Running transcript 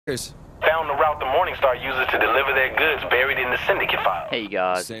Found the route the Morningstar uses to deliver their goods buried in the syndicate file. Hey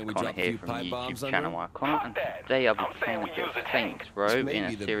guys, it's Connor here from YouTube channel Connor, and today I'll be playing a bit of Saints Row in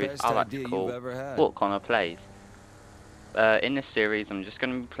a series I like to call What Connor Plays. In this series I'm just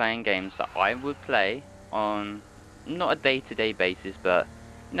going to be playing games that I would play on not a day-to-day basis, but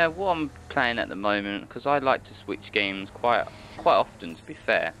you know what I'm playing at the moment, because I like to switch games quite often, to be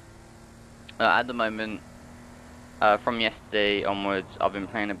fair. At the moment, from yesterday onwards, I've been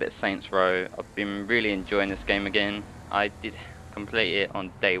playing a bit of Saints Row. I've been really enjoying this game again. I did complete it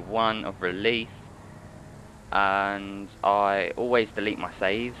on day 1 of release, and I always delete my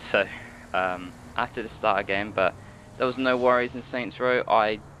saves, so I have to start again, but there was no worries in Saints Row.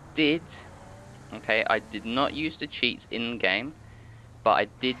 I did not use the cheats in game, but I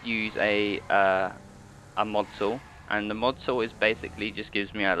did use a mod tool, and the mod tool is basically just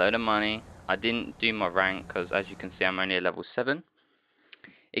gives me a load of money. I didn't do my rank because, as you can see, I'm only a level 7.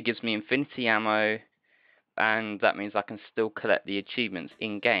 It gives me infinity ammo, and that means I can still collect the achievements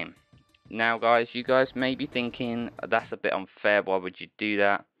in game. Now guys, you guys may be thinking, that's a bit unfair, why would you do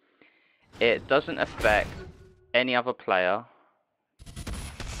that? It doesn't affect any other player.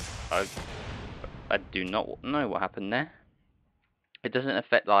 I do not know what happened there. It doesn't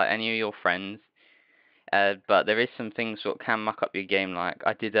affect like any of your friends. But there is some things that can muck up your game, like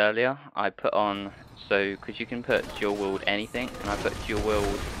I did earlier. I put on, so because you can put dual wield anything, and I put dual wield,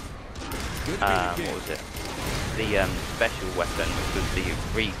 what was it? The special weapon, which was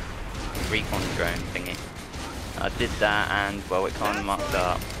the recon drone thingy. I did that, and well, it kind of mucked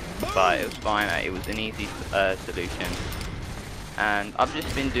up, but it was fine. It was an easy solution. And I've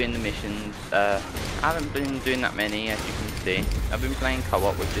just been doing the missions. I haven't been doing that many, as you can see. I've been playing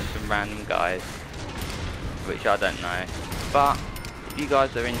co-op with just some random guys, which I don't know. But if you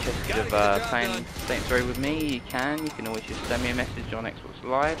guys are interested of playing Saints Row with me, you can always just send me a message on Xbox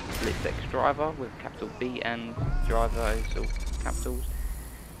Live, BlitzXDriver with capital B and driver is all capitals.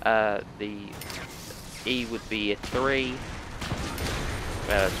 The E would be a 3.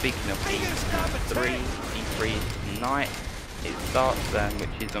 Speaking of E3, E3 is tonight. It starts then, which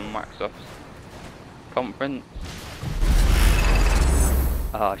is on Microsoft's conference.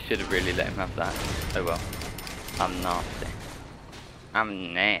 Oh, I should have really let him have that. Oh well. I'm nasty.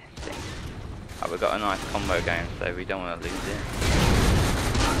 I'm nasty. Oh, we've got a nice combo going, so we don't want to lose it.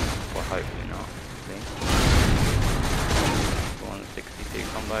 Well, hopefully not. See? 162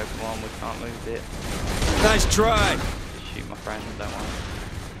 combo, come on, we can't lose it. Nice try! Just shoot my friend, don't worry.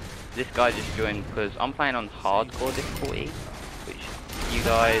 This guy just joined because I'm playing on hardcore difficulty, which you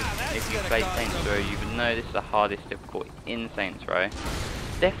guys, if you play Saints Row, you would know this is the hardest difficulty in Saints Row.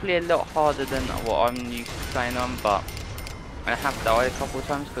 Definitely a lot harder than what I'm used to playing on, but I have died a couple of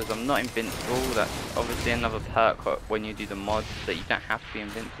times because I'm not invincible. That's obviously another perk when you do the mods, that you don't have to be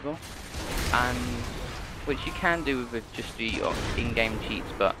invincible, and which you can do with just the in-game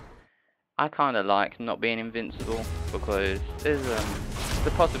cheats, but I kind of like not being invincible because there's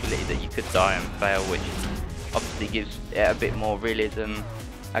the possibility that you could die and fail, which obviously gives it a bit more realism.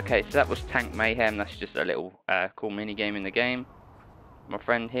 Okay, so that was Tank Mayhem. That's just a little cool mini game in the game. My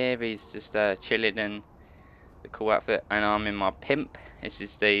friend here, he's just chilling in the cool outfit, and I'm in my pimp. This is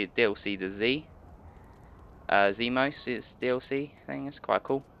the DLC to Z. Zemos is DLC thing. It's quite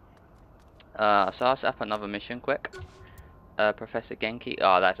cool. So I'll set up another mission quick. Professor Genki.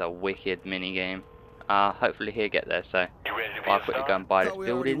 Oh, that's a wicked mini game. Hopefully he'll get there. So I'll quickly go and buy this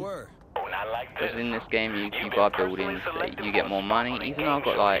building. Because in this game you buy buildings, you get more money. Even though I've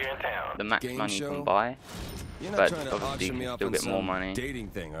got like the max money you can buy, but obviously you can still get more money.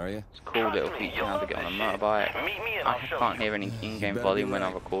 It's a cool little feature how to get on a motorbike. I can't hear any in-game volume when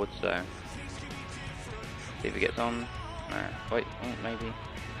I record, so see if it gets on. Wait, oh, maybe.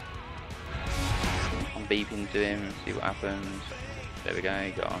 I'm beeping to him, see what happens. There we go,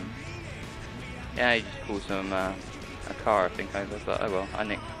 he got on. Yeah, he just called some a car I think over, but oh well, I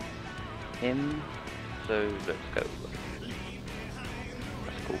nicked him. So let's go.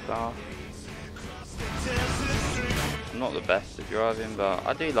 That's a cool car. I'm not the best at driving, but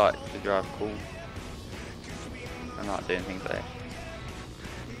I do like to drive cool. I like doing things like this.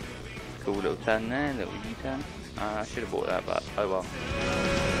 Cool little turn there, little U-turn. I should have bought that, but oh well.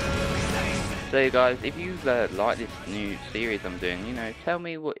 So guys, if you like this new series I'm doing, you know, tell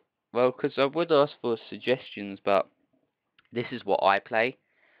me what. Well, because I would ask for suggestions, but this is what I play.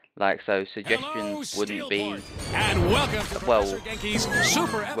 Like, so suggestions wouldn't be, and welcome to well,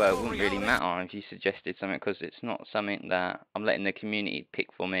 Super it wouldn't really matter if you suggested something, because it's not something that I'm letting the community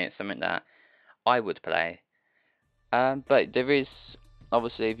pick for me. It's something that I would play. But there is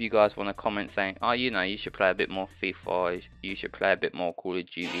Obviously, if you guys want to comment saying, oh, you know, you should play a bit more FIFA, you should play a bit more Call of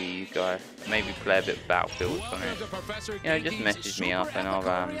Duty, you guys maybe play a bit of Battlefield on it, you know, just message me up and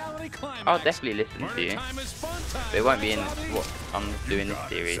I'll definitely listen to you. But it won't be in what I'm doing this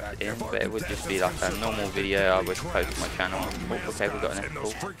series in, but it would just be like a normal video I would post on my channel. Oh, okay, we've got an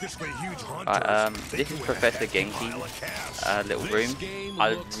ethical. Right, this is Professor Genki's little room.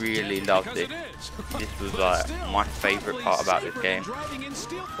 I really loved it. This was like my favourite part about this game.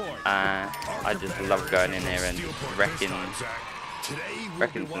 I just love going in there and wrecking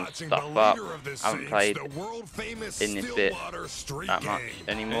some stuff up. I haven't played in this bit that much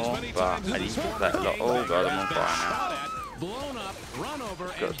anymore, but I used to play it a lot. Oh god, I'm on fire now.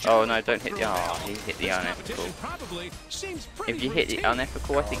 Oh no, don't hit the... Oh, he hit the unethical. If you hit the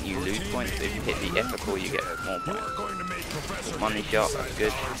unethical, I think you lose points, but if you hit the ethical, you get more points. Money shot, that's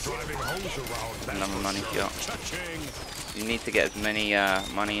good. Another money shot. You need to get as many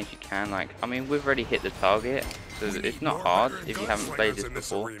money as you can. Like, I mean, we've already hit the target, so it's not hard if you haven't played this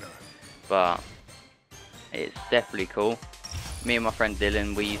before, but it's definitely cool. Me and my friend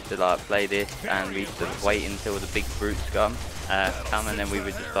Dylan, we used to like play this, and we used to wait until the big brutes come, and then we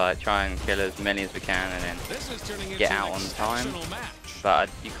would just like try and kill as many as we can, and then get out on time. But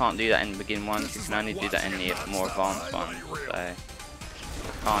you can't do that in the beginning ones. You can only do that in the more advanced ones. So I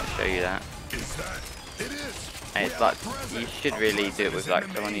can't show you that. And it's like, you should really do it with like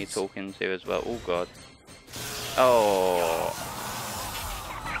someone you're talking to as well. Oh god. Oh.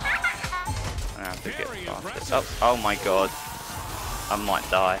 I have to get past it. Oh my god. I might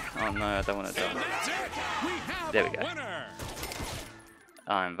die. Oh no, I don't want to die. There we go.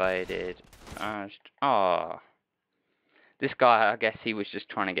 I invaded. Oh. This guy, I guess he was just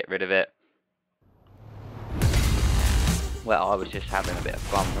trying to get rid of it. Well, I was just having a bit of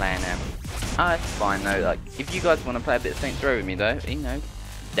fun playing him. It's fine though, like, if you guys want to play a bit of Saints Row with me though, you know,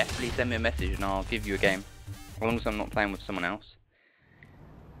 definitely send me a message and I'll give you a game. As long as I'm not playing with someone else.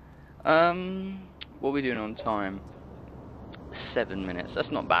 What are we doing on time? 7 minutes, that's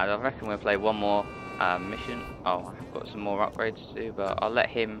not bad. I reckon we'll play one more mission. Oh, I've got some more upgrades to do, but I'll let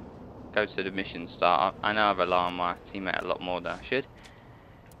him go to the mission start. I know I rely on my teammate a lot more than I should.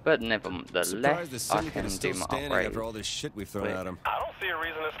 But nevertheless, I can do my upgrade. After all this shit we've thrown at him. I don't see a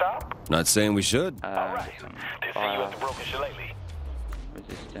reason to stop. Not saying we should. Alright. Didn't see you at the broken shillelagh.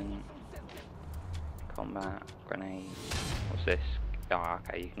 Resistant. Combat. Grenade. What's this? Oh,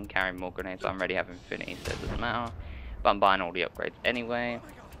 okay, you can carry more grenades. I'm already have infinity, so it doesn't matter. But I'm buying all the upgrades anyway.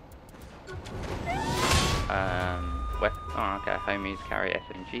 Weapon. Oh, okay, homies carry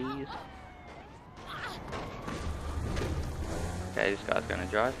SMGs. Okay, this guy's gonna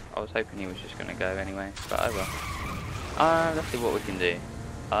drive. I was hoping he was just gonna go anyway, but oh well. Let's see what we can do.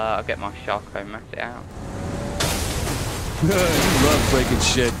 I'll get my Shark-O-Matic out. You love breaking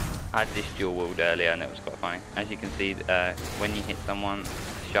shit. I had this dual wield earlier and it was quite funny. As you can see, when you hit someone,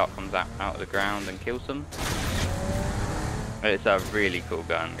 the shark comes out of the ground and kills them. It's a really cool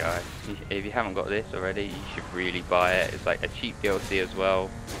gun, guys. If you haven't got this already, you should really buy it. It's like a cheap DLC as well.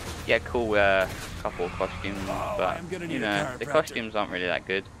 Yeah, cool couple of costumes, but you know, the costumes aren't really that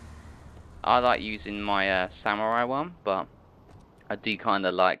good. I like using my samurai one, but I do kind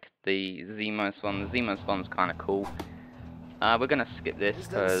of like the Zimos one. The Zimos one's kind of cool. We're gonna skip this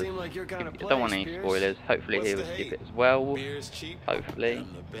because I don't want any spoilers. Hopefully he will skip it as well. Hopefully.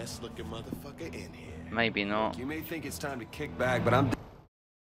 Maybe not. You may think it's time to kick back, but I'm...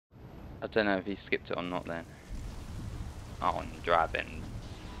 I don't know if he skipped it or not then. Oh, I'm driving.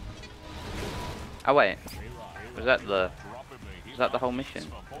 Oh wait, was that the whole mission?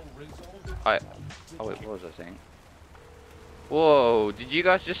 Oh it was, I think. Whoa, did you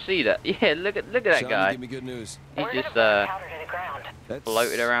guys just see that? Yeah, look at that guy. Give me good news. He just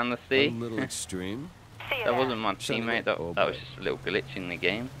floated around the sea. A little extreme. That wasn't my teammate, that was just a little glitch in the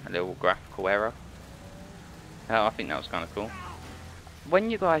game, a little graphical error. I think that was kind of cool. When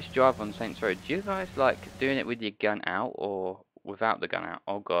you guys drive on Saints Row, do you guys like doing it with your gun out or without the gun out?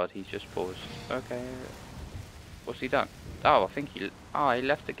 Oh god, he's just paused. Okay. What's he done? Oh, I think he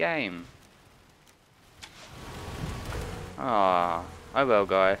left the game. Ah, oh well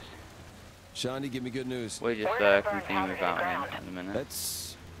guys. Shani, give me good news. We'll just continue without him in a minute.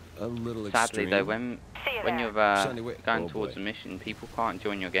 That's a little Sadly extreme. though, when you're going towards a mission, people can't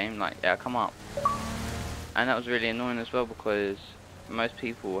join your game, like, yeah, come up. And that was really annoying as well because most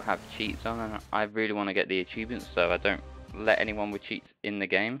people have cheats on and I really want to get the achievements, so I don't let anyone with cheats in the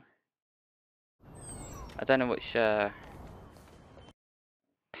game. I don't know which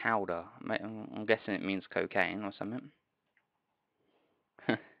powder, I'm guessing it means cocaine or something.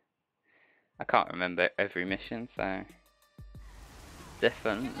 I can't remember every mission, so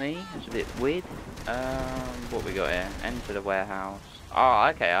definitely. It's a bit weird. What we got here? Enter the warehouse. Oh,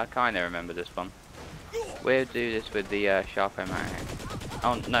 okay, I kind of remember this one. We'll do this with the Sharko-Matic.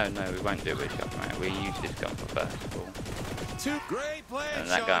 Oh, no, we won't do it with Sharko-Matic. We'll use this gun for first of all. And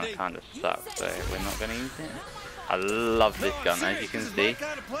that gun kind of sucks, so we're not going to use it. I love this gun, as you can see.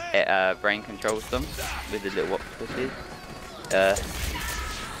 It brain controls them with the little octopuses.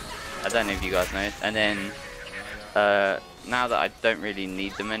 I don't know if you guys know. And then, now that I don't really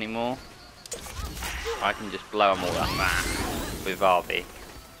need them anymore, I can just blow them all up with RB.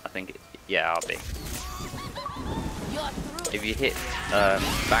 I think yeah, RB. If you hit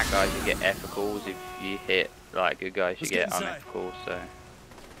bad guys, you get ethicals. If you hit like good guys, you get unethical. So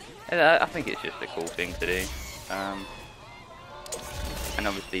I think it's just a cool thing to do. And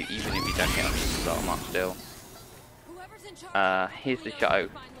obviously, even if you don't get them, you can start them up still. Here's the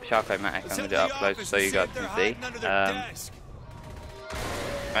Sharko-Matic. I'm going to do it up close so you guys can see.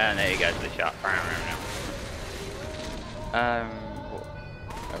 And there you go to the shark.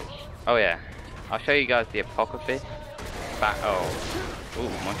 Oh yeah, I'll show you guys the Apocalypse. Oh,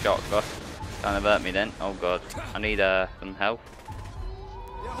 my shot got kind of hurt me then. Oh god, I need some health.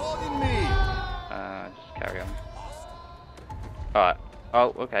 Just carry on. Alright.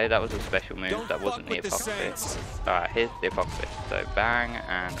 Oh, okay, that was a special move. That wasn't the Apocalypse. Alright, here's the Apocalypse. So bang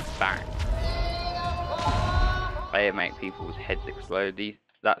and bang. They make people's heads explode.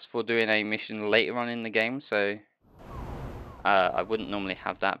 That's for doing a mission later on in the game, so I wouldn't normally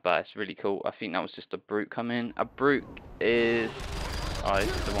have that, but it's really cool. I think that was just a brute coming. A brute is... Oh, this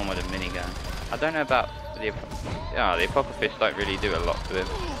is the one with a minigun. I don't know about the Apocalypse don't really do a lot to him.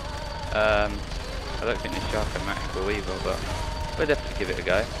 I don't think the Sharko-Matic will either, but we'll definitely give it a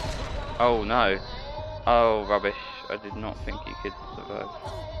go. Oh no. Oh, rubbish. I did not think he could survive.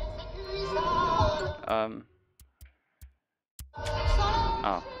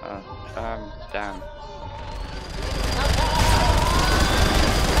 Damn.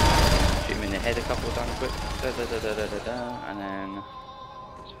 Shoot him in the head a couple of times quick. And then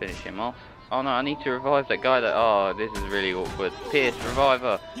let's finish him off. Oh no, I need to revive that guy that... Oh, this is really awkward. Pierce,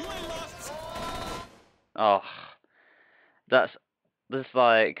 reviver. Oh, that's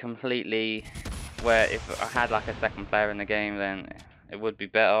like completely where if I had like a second player in the game, then it would be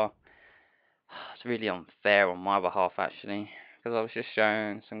better. It's really unfair on my behalf actually, because I was just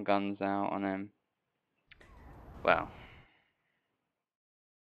showing some guns out on them. Well,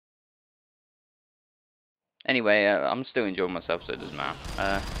 anyway, I'm still enjoying myself, so it doesn't matter.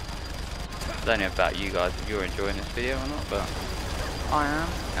 I don't know about you guys if you're enjoying this video or not, but I am.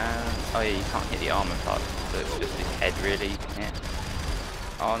 Oh yeah, you can't hit the armor parts, so it's just his head really you can hit.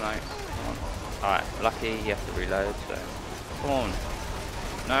 Oh no, come on. Alright, lucky you have to reload, so come on.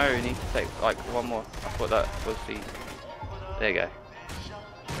 No, you need to take like one more. I thought that was the... There you go.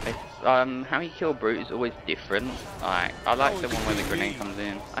 How you kill brute is always different. Like, I like the one where the grenade comes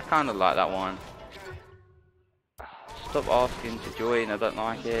in. I kind of like that one. Stop asking to join, I don't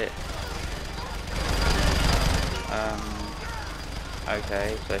like it.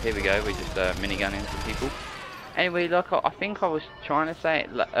 Okay, so here we go, we're just minigunning some people. Anyway, like I think I was trying to say it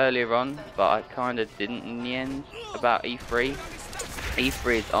earlier on, but I kind of didn't in the end, about E3.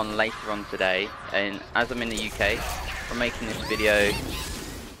 E3 is on later on today, and as I'm in the UK, I'm making this video.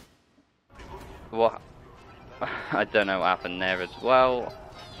 What? I don't know what happened there as well.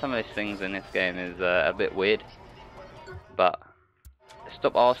 Some of these things in this game is a bit weird, but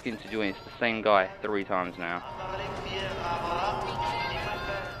stop asking to join. It's the same guy 3 times now.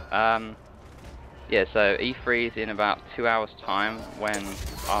 Yeah, so E3 is in about 2 hours time when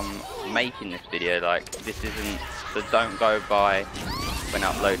I'm making this video. Like, this isn't, so don't go by when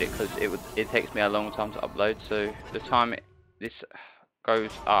I upload it, because it takes me a long time to upload. So the time this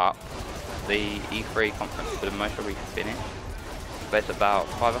goes up, the E3 conference for the most will be finished, but it's about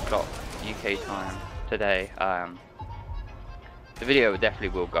 5 o'clock UK time today. The video definitely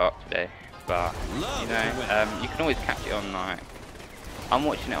will go up today, but you know, you can always catch it on, like, I'm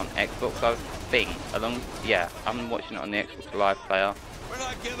watching it on Xbox, I think, I'm watching it on the Xbox Live Player,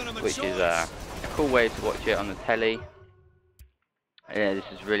 which is a cool way to watch it on the telly. Yeah, this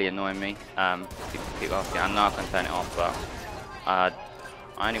is really annoying me. People keep asking. I know I can turn it off, but I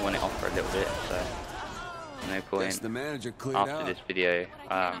only want it off for a little bit, so no point. After this video,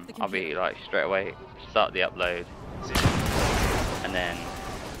 I'll be like straight away start the upload, and then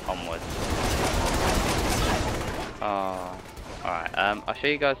onwards. Alright, I'll show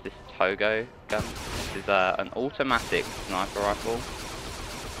you guys this Togo gun. This is an automatic sniper rifle.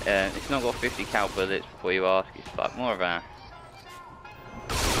 It's not got 50 cal bullets before you ask, it's like more of a...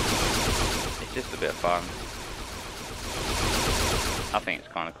 It's just a bit of fun. I think it's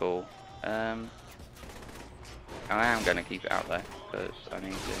kind of cool. I am going to keep it out though, because I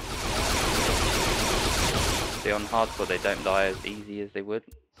need to. See, on hardcore they don't die as easy as they would.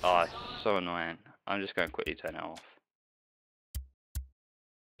 Oh, it's so annoying. I'm just going to quickly turn it off.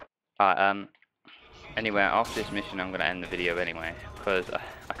 Alright, anyway, after this mission I'm going to end the video anyway, because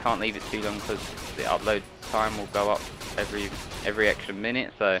I can't leave it too long because the upload time will go up every extra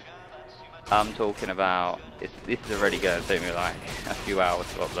minute, so I'm talking about, this is already going to take me like a few hours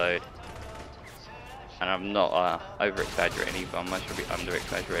to upload. And I'm not over exaggerating either, I'm much be under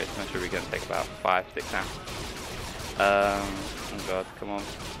exaggerating. It's much going to take about 5-6 hours. Oh god, come on.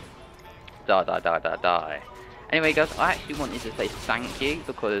 Die. Anyway guys, I actually wanted to say thank you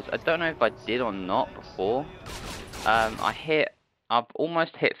because I don't know if I did or not before. I've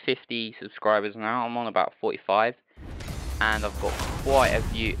almost hit 50 subscribers now. I'm on about 45, and I've got quite a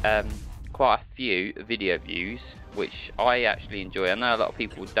few video views, which I actually enjoy. I know a lot of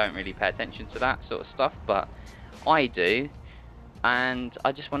people don't really pay attention to that sort of stuff, but I do. And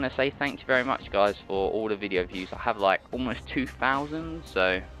I just want to say thank you very much guys for all the video views. I have like almost 2,000,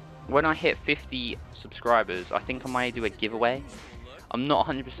 so when I hit 50 subscribers, I think I might do a giveaway. I'm not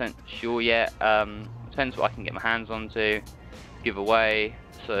 100% sure yet. Depends what I can get my hands onto. Giveaway.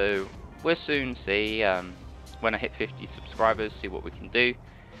 So we'll soon see when I hit 50 subscribers, see what we can do.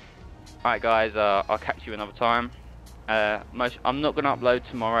 Alright guys, I'll catch you another time. I'm not going to upload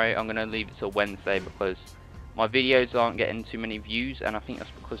tomorrow. I'm going to leave it till Wednesday because my videos aren't getting too many views, and I think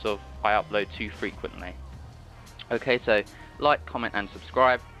that's because of I upload too frequently. Okay, so like, comment and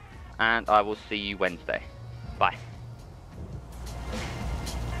subscribe, and I will see you Wednesday. Bye.